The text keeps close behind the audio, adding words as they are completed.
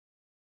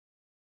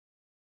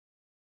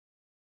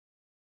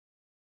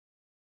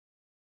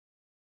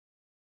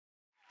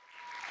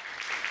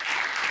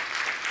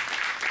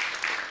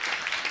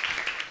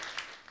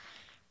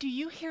Do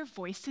you hear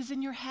voices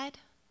in your head?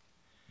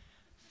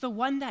 The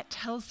one that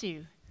tells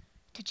you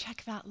to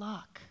check that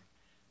lock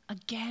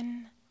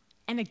again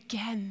and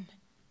again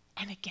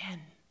and again,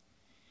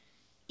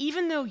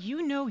 even though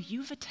you know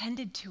you've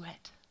attended to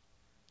it?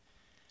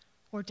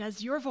 Or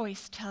does your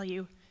voice tell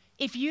you,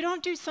 if you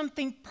don't do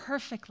something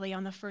perfectly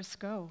on the first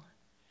go,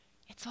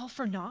 it's all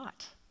for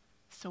naught,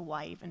 so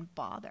why even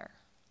bother?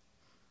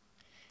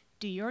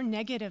 Do your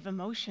negative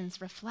emotions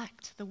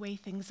reflect the way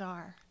things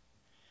are?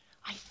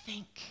 I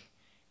think,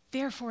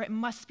 therefore it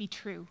must be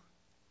true.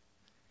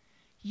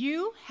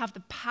 You have the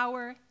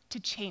power to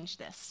change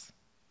this.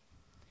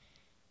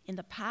 In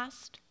the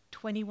past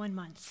 21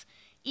 months,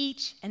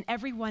 each and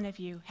every one of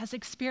you has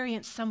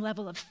experienced some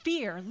level of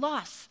fear,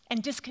 loss,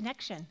 and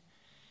disconnection.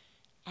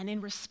 And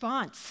in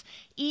response,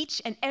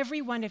 each and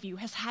every one of you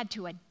has had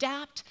to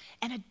adapt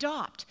and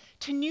adopt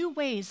to new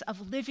ways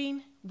of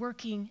living,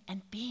 working,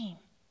 and being.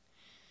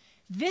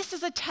 This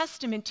is a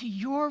testament to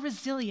your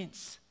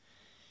resilience.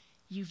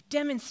 You've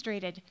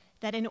demonstrated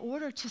that in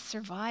order to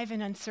survive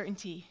in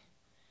uncertainty,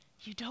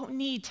 you don't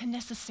need to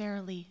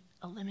necessarily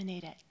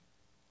eliminate it.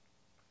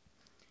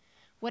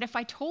 What if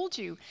I told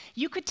you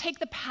you could take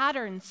the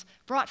patterns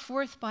brought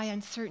forth by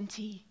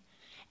uncertainty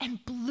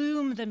and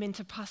bloom them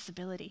into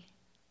possibility?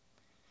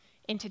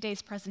 In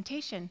today's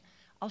presentation,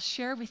 I'll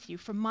share with you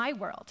from my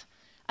world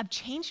of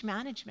change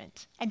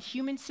management and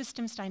human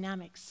systems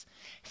dynamics,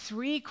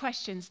 3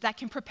 questions that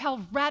can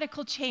propel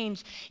radical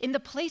change in the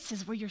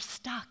places where you're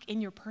stuck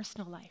in your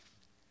personal life.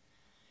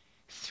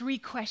 3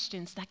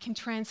 questions that can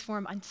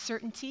transform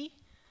uncertainty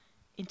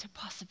into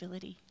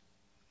possibility.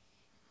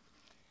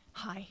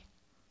 Hi,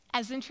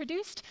 as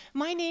introduced,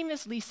 my name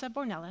is Lisa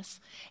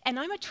Bournelis, and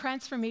I'm a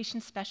transformation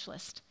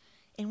specialist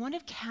in one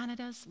of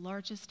Canada's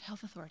largest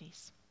health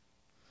authorities.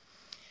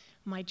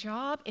 My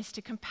job is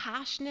to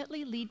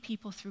compassionately lead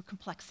people through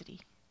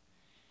complexity.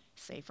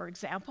 Say, for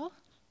example,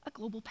 a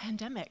global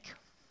pandemic.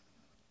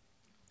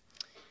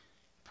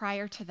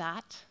 Prior to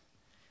that,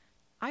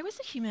 I was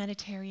a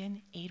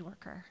humanitarian aid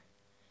worker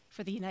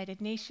for the United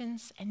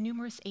Nations and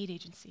numerous aid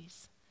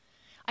agencies.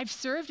 I've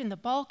served in the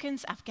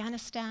Balkans,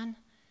 Afghanistan,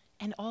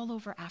 and all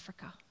over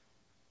Africa.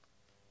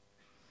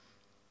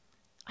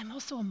 I'm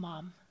also a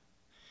mom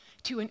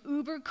to an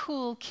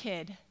uber-cool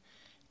kid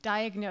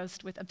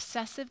diagnosed with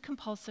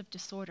obsessive-compulsive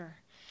disorder.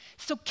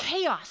 So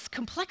chaos,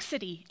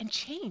 complexity, and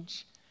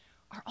change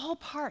are all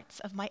parts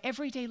of my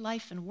everyday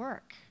life and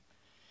work.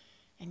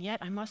 And yet,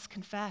 I must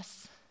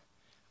confess,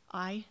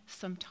 I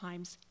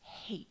sometimes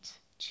hate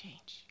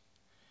change.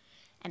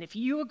 And if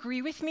you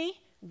agree with me,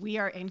 we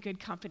are in good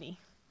company.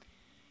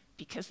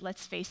 Because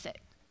let's face it,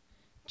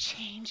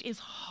 change is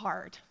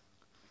hard.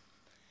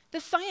 The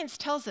science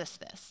tells us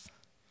this.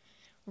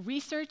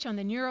 Research on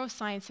the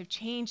neuroscience of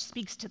change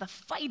speaks to the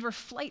fight or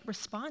flight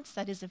response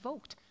that is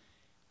evoked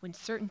when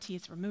certainty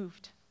is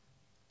removed.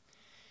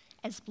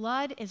 As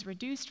blood is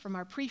reduced from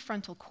our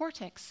prefrontal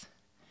cortex,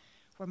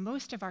 where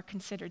most of our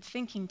considered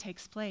thinking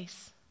takes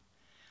place,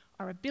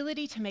 our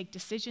ability to make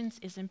decisions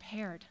is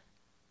impaired.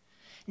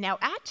 Now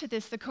add to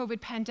this the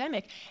COVID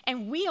pandemic,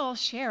 and we all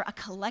share a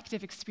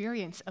collective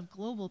experience of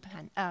global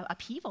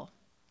upheaval.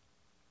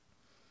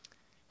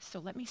 So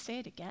let me say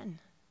it again.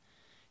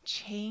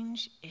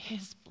 Change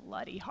is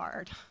bloody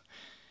hard.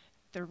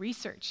 The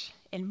research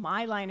in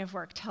my line of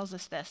work tells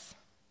us this.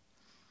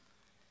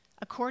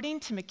 According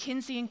to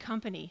McKinsey &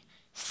 Company,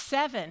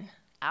 7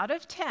 out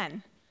of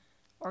 10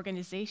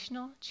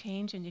 organizational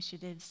change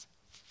initiatives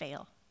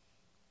fail.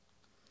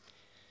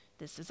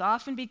 This is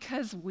often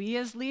because we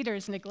as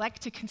leaders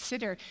neglect to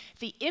consider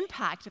the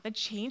impact that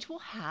change will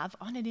have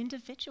on an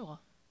individual.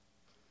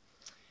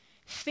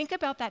 Think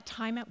about that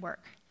time at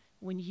work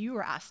when you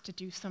were asked to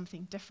do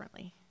something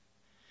differently.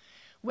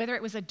 Whether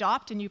it was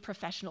adopt a new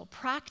professional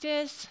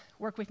practice,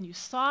 work with new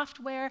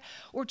software,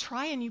 or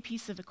try a new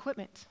piece of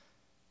equipment.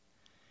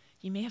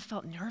 You may have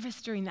felt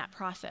nervous during that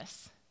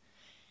process,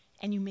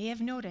 and you may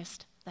have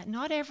noticed that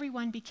not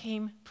everyone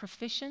became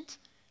proficient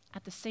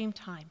at the same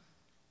time.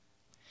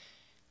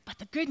 But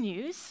the good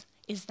news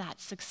is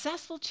that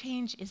successful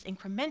change is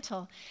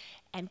incremental,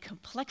 and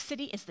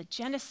complexity is the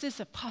genesis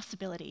of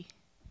possibility.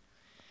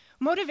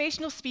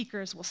 Motivational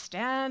speakers will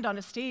stand on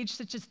a stage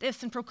such as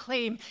this and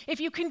proclaim, if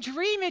you can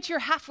dream it, you're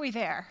halfway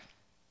there.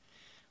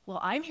 Well,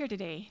 I'm here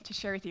today to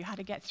share with you how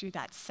to get through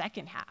that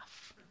second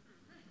half.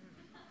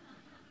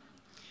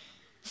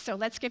 So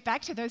let's get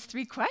back to those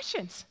 3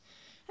 questions.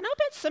 And I'll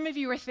bet some of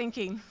you are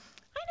thinking,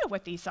 I know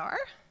what these are.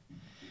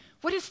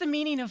 What is the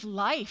meaning of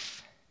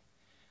life?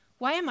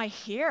 Why am I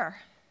here?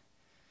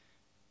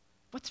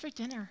 What's for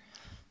dinner?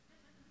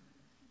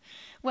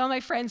 Well,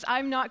 my friends,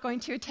 I'm not going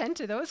to attend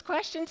to those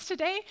questions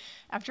today.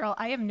 After all,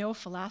 I am no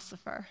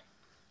philosopher.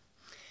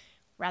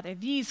 Rather,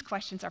 these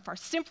questions are far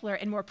simpler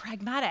and more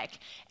pragmatic,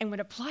 and when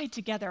applied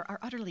together are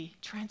utterly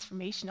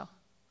transformational.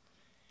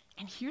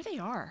 And here they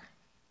are.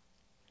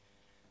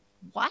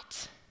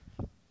 What?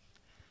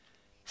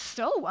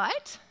 So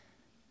what?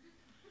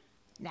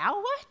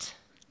 Now what?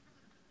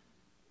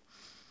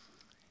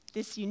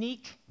 This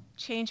unique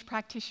change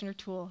practitioner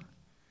tool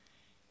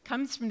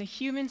comes from the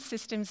Human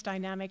Systems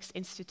Dynamics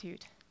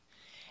Institute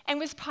and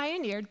was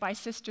pioneered by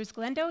sisters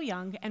Glendo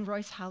Young and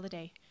Royce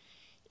Halliday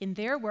in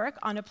their work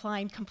on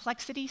applying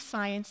complexity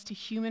science to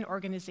human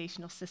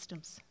organizational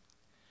systems.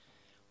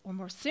 Or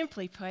more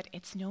simply put,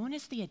 it's known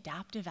as the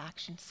adaptive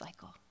action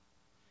cycle.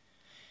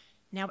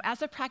 Now,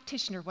 as a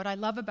practitioner, what I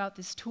love about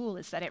this tool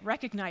is that it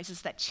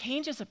recognizes that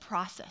change is a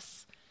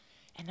process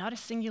and not a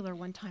singular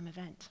one-time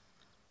event.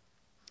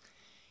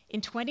 In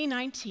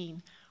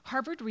 2019,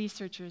 Harvard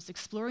researchers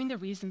exploring the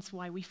reasons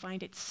why we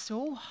find it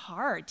so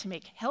hard to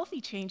make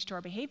healthy change to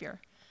our behavior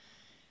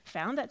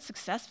found that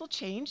successful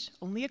change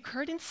only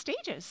occurred in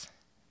stages.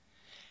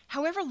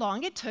 However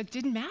long it took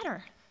didn't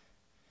matter.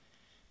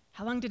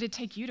 How long did it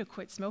take you to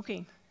quit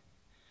smoking?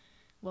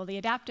 Well, the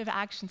adaptive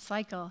action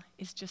cycle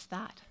is just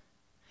that.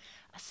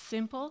 A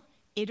simple,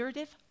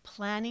 iterative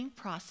planning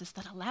process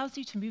that allows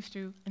you to move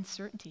through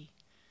uncertainty.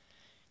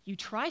 You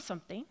try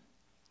something,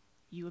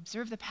 you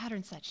observe the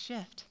patterns that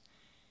shift,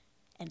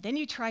 and then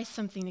you try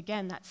something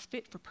again that's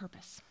fit for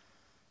purpose.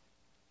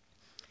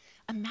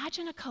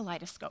 Imagine a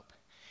kaleidoscope.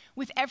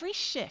 With every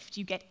shift,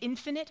 you get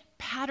infinite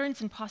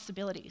patterns and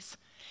possibilities.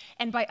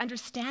 And by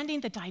understanding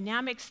the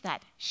dynamics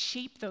that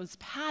shape those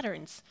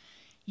patterns,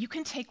 you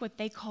can take what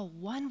they call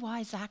one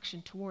wise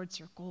action towards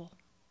your goal.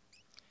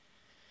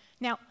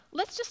 Now,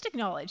 let's just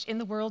acknowledge in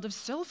the world of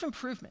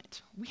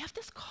self-improvement, we have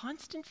this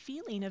constant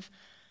feeling of,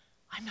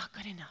 I'm not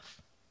good enough.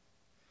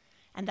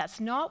 And that's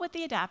not what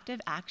the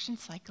adaptive action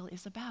cycle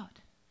is about.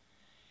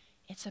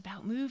 It's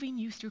about moving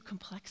you through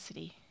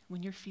complexity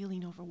when you're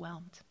feeling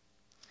overwhelmed.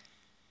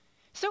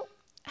 So,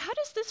 how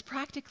does this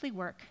practically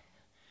work?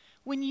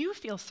 When you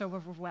feel so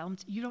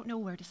overwhelmed, you don't know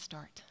where to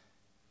start.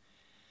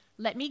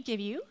 Let me give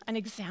you an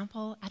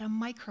example at a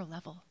micro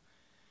level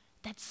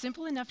that's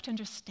simple enough to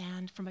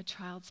understand from a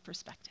child's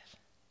perspective.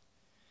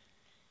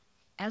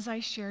 As I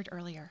shared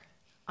earlier,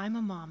 I'm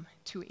a mom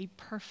to a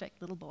perfect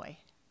little boy,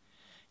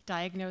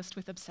 diagnosed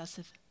with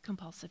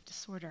obsessive-compulsive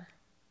disorder.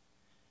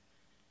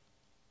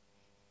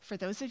 For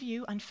those of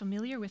you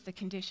unfamiliar with the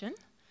condition,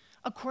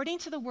 according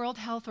to the World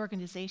Health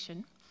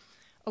Organization,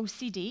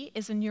 OCD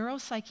is a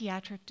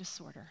neuropsychiatric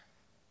disorder,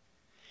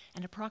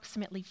 and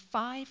approximately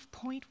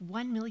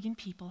 5.1 million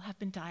people have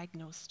been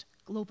diagnosed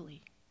globally.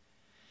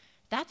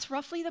 That's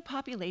roughly the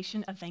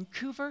population of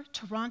Vancouver,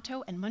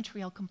 Toronto, and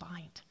Montreal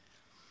combined.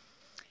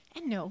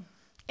 And no,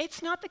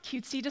 it's not the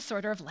cutesy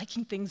disorder of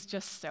liking things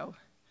just so.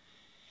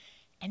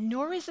 And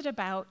nor is it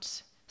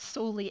about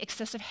solely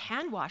excessive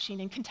hand washing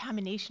and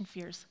contamination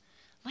fears,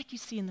 like you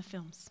see in the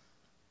films.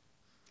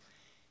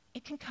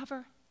 It can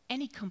cover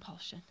any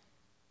compulsion,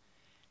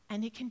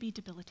 and it can be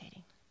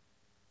debilitating.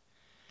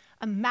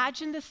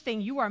 Imagine the thing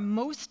you are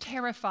most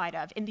terrified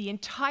of in the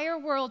entire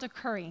world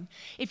occurring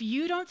if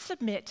you don't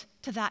submit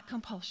to that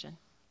compulsion.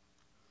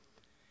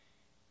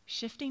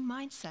 Shifting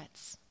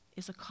mindsets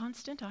is a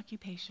constant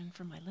occupation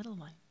for my little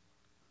one.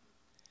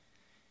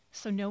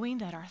 So knowing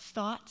that our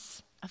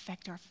thoughts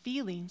affect our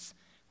feelings,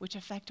 which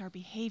affect our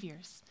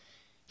behaviors,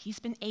 he's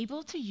been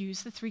able to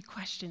use the 3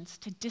 questions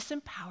to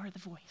disempower the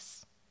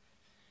voice.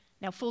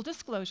 Now, full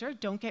disclosure,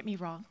 don't get me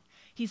wrong,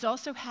 he's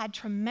also had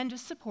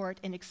tremendous support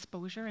in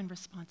exposure and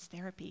response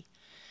therapy.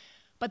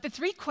 But the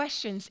 3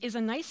 questions is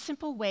a nice,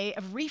 simple way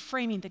of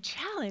reframing the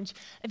challenge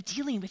of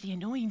dealing with the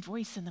annoying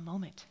voice in the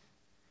moment.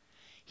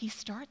 He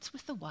starts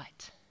with the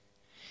what.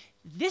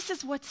 This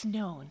is what's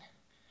known,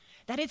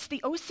 that it's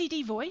the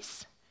OCD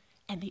voice,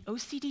 and the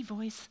OCD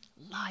voice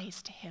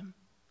lies to him.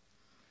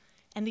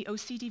 And the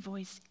OCD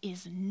voice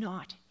is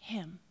not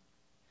him.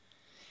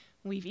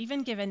 We've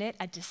even given it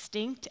a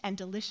distinct and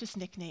delicious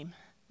nickname,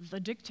 the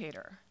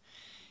dictator.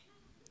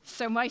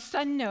 So my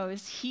son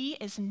knows he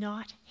is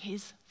not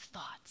his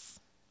thoughts.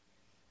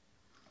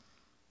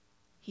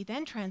 He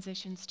then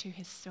transitions to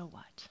his so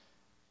what.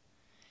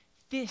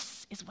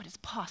 This is what is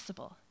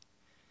possible.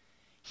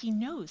 He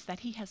knows that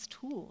he has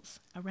tools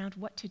around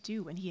what to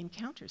do when he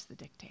encounters the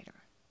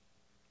dictator.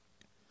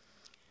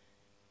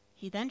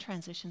 He then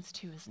transitions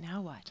to his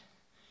now what.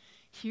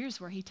 Here's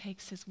where he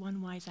takes his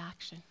one wise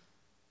action.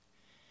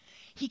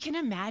 He can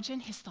imagine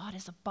his thought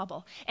as a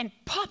bubble and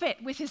pop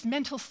it with his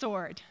mental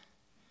sword.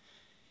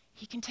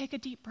 He can take a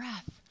deep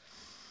breath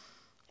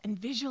and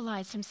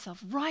visualize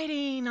himself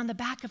riding on the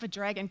back of a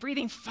dragon,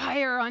 breathing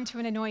fire onto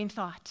an annoying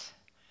thought.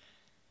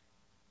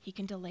 He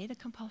can delay the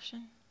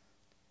compulsion.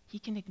 He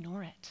can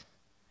ignore it.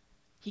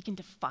 He can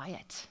defy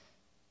it.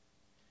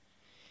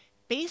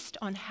 Based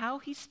on how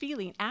he's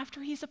feeling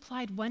after he's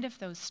applied one of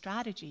those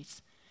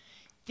strategies,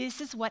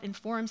 this is what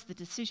informs the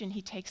decision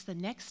he takes the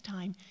next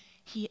time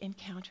he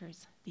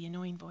encounters the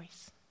annoying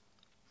voice.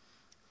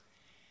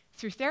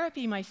 Through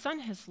therapy, my son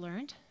has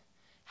learned,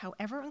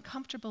 however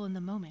uncomfortable in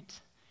the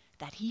moment,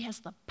 that he has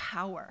the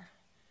power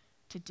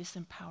to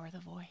disempower the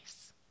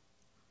voice.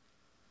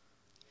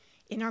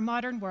 In our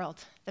modern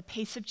world, the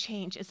pace of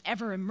change is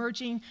ever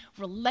emerging,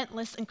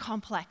 relentless, and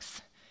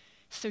complex.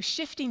 So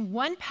shifting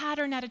one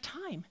pattern at a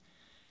time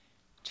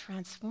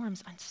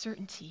transforms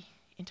uncertainty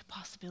into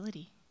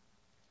possibility.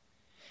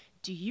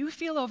 Do you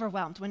feel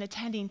overwhelmed when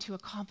attending to a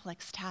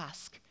complex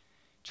task?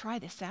 Try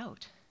this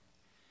out.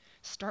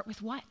 Start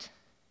with what?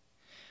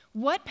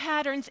 What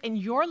patterns in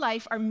your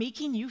life are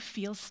making you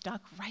feel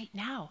stuck right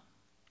now?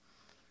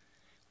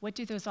 What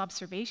do those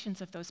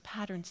observations of those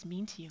patterns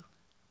mean to you?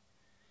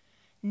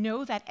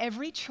 Know that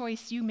every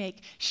choice you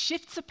make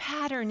shifts a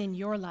pattern in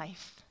your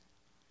life.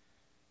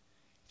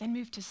 Then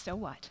move to so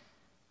what?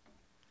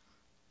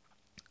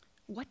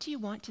 What do you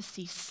want to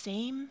see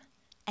same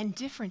and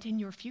different in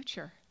your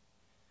future?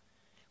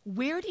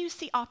 Where do you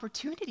see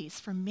opportunities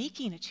for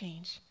making a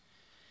change?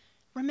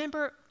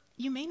 Remember,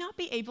 you may not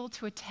be able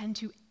to attend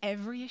to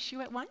every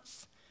issue at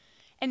once,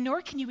 and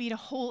nor can you eat a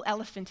whole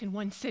elephant in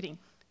one sitting.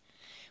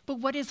 But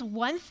what is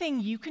one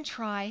thing you can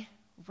try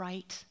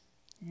right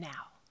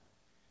now?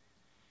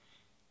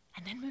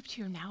 And then move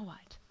to your now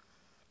what?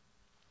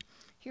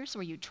 Here's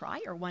where you try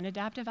your one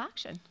adaptive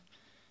action.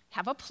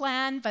 Have a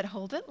plan, but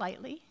hold it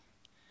lightly.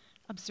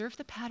 Observe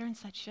the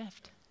patterns that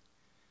shift.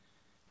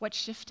 What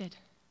shifted?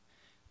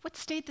 What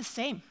stayed the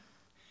same?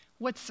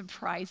 What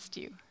surprised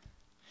you?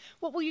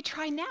 What will you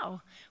try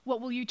now?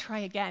 What will you try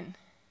again?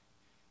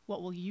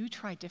 What will you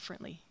try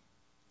differently?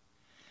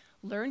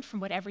 Learn from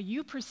whatever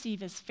you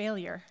perceive as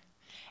failure,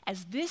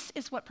 as this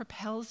is what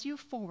propels you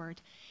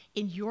forward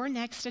in your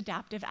next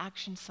adaptive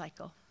action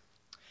cycle.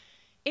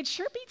 It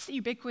sure beats the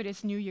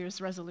ubiquitous New Year's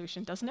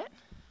resolution, doesn't it?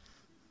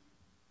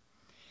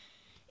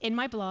 In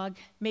my blog,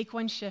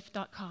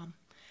 makeoneshift.com,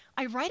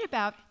 I write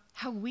about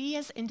how we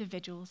as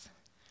individuals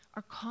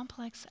are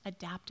complex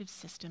adaptive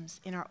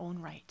systems in our own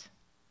right.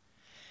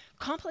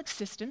 Complex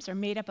systems are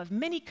made up of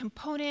many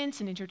components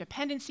and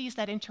interdependencies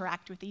that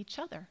interact with each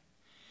other.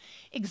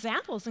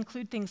 Examples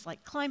include things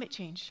like climate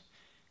change,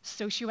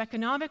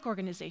 socioeconomic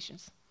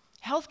organizations,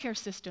 healthcare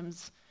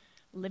systems,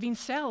 living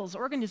cells,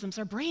 organisms,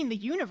 our brain, the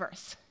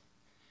universe.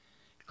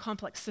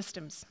 Complex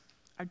systems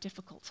are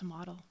difficult to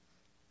model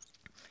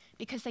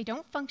because they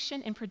don't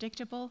function in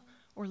predictable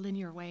or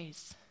linear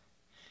ways,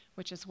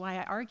 which is why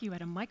I argue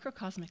at a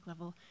microcosmic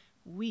level,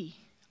 we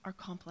are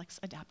complex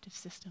adaptive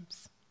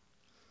systems.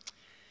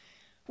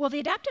 Well,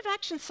 the adaptive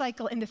action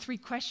cycle and the 3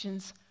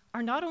 questions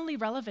are not only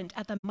relevant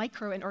at the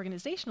micro and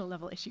organizational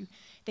level issue,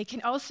 they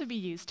can also be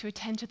used to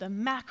attend to the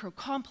macro,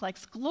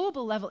 complex,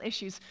 global level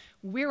issues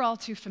we're all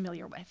too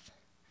familiar with.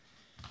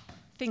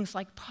 Things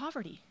like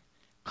poverty,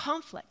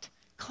 conflict,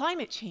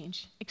 climate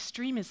change,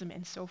 extremism,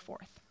 and so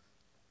forth.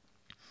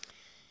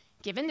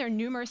 Given their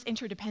numerous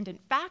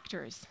interdependent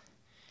factors,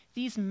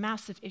 these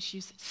massive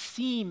issues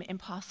seem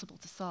impossible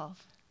to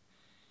solve.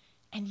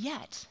 And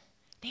yet,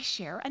 they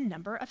share a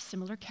number of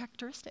similar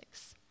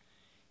characteristics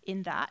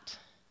in that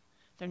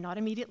they're not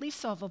immediately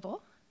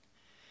solvable,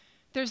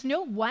 there's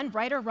no one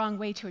right or wrong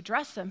way to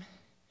address them,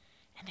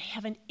 and they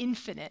have an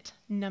infinite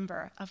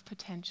number of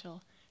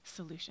potential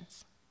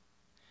solutions.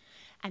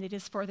 And it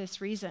is for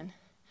this reason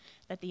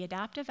that the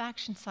adaptive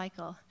action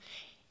cycle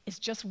is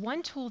just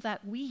one tool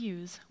that we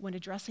use when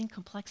addressing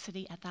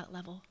complexity at that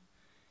level.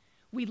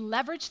 We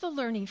leverage the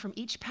learning from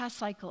each past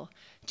cycle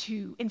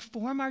to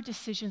inform our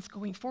decisions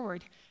going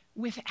forward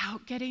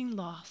without getting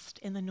lost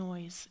in the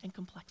noise and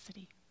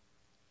complexity.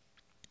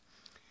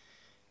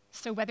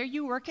 So whether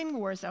you work in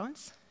war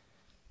zones,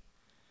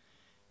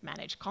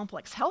 manage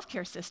complex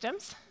healthcare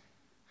systems,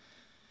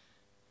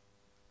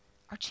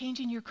 are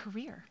changing your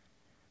career,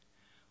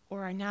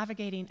 or are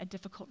navigating a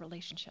difficult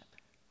relationship,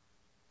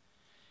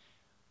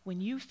 when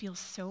you feel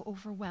so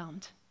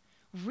overwhelmed,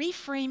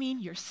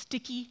 reframing your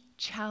sticky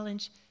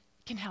challenge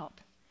can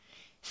help.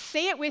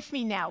 Say it with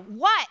me now.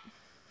 What?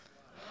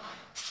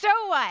 So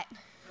what?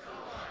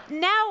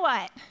 Now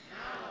what?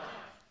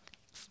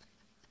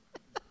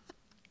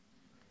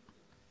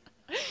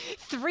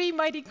 3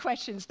 mighty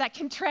questions that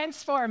can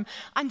transform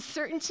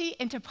uncertainty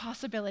into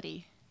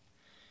possibility.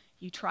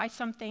 You try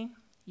something,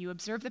 you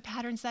observe the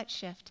patterns that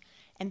shift,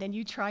 and then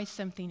you try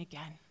something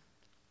again.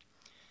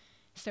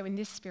 So in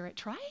this spirit,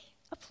 try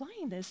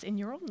applying this in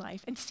your own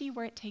life and see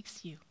where it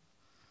takes you.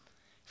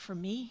 For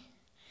me,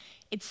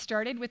 it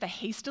started with a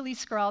hastily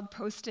scrawled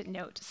Post-it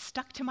note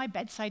stuck to my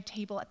bedside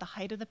table at the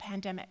height of the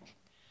pandemic,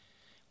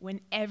 when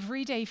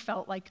every day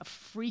felt like a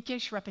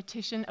freakish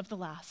repetition of the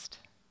last.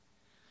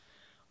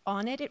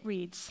 On it, it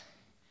reads,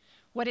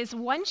 "What is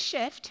one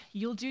shift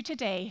you'll do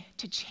today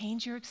to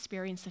change your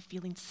experience of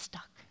feeling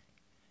stuck?"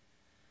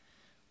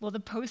 Well, the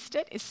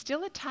Post-it is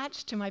still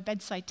attached to my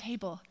bedside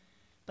table,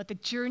 but the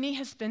journey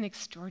has been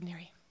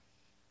extraordinary.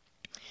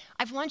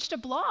 I've launched a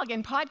blog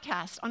and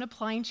podcast on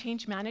applying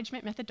change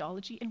management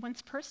methodology in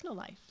one's personal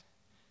life.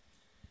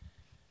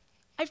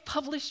 I've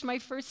published my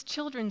first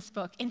children's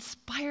book,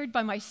 inspired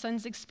by my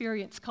son's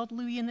experience, called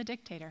Louis and the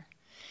Dictator,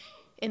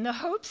 in the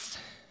hopes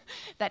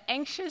that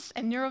anxious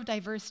and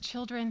neurodiverse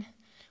children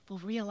will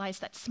realize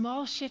that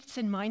small shifts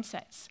in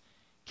mindsets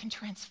can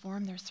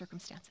transform their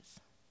circumstances.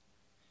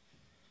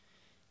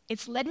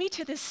 It's led me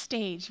to this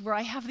stage where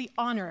I have the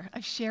honor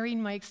of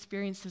sharing my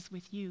experiences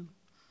with you.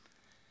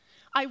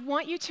 I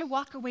want you to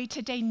walk away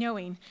today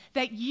knowing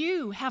that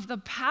you have the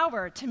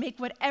power to make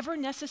whatever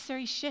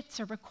necessary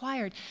shifts are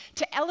required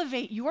to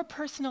elevate your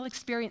personal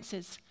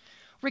experiences,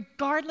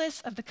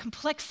 regardless of the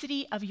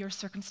complexity of your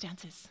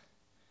circumstances.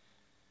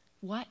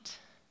 What?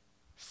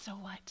 So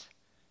what?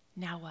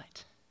 Now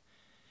what?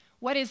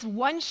 What is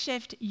one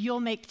shift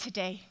you'll make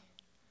today?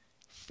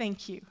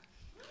 Thank you.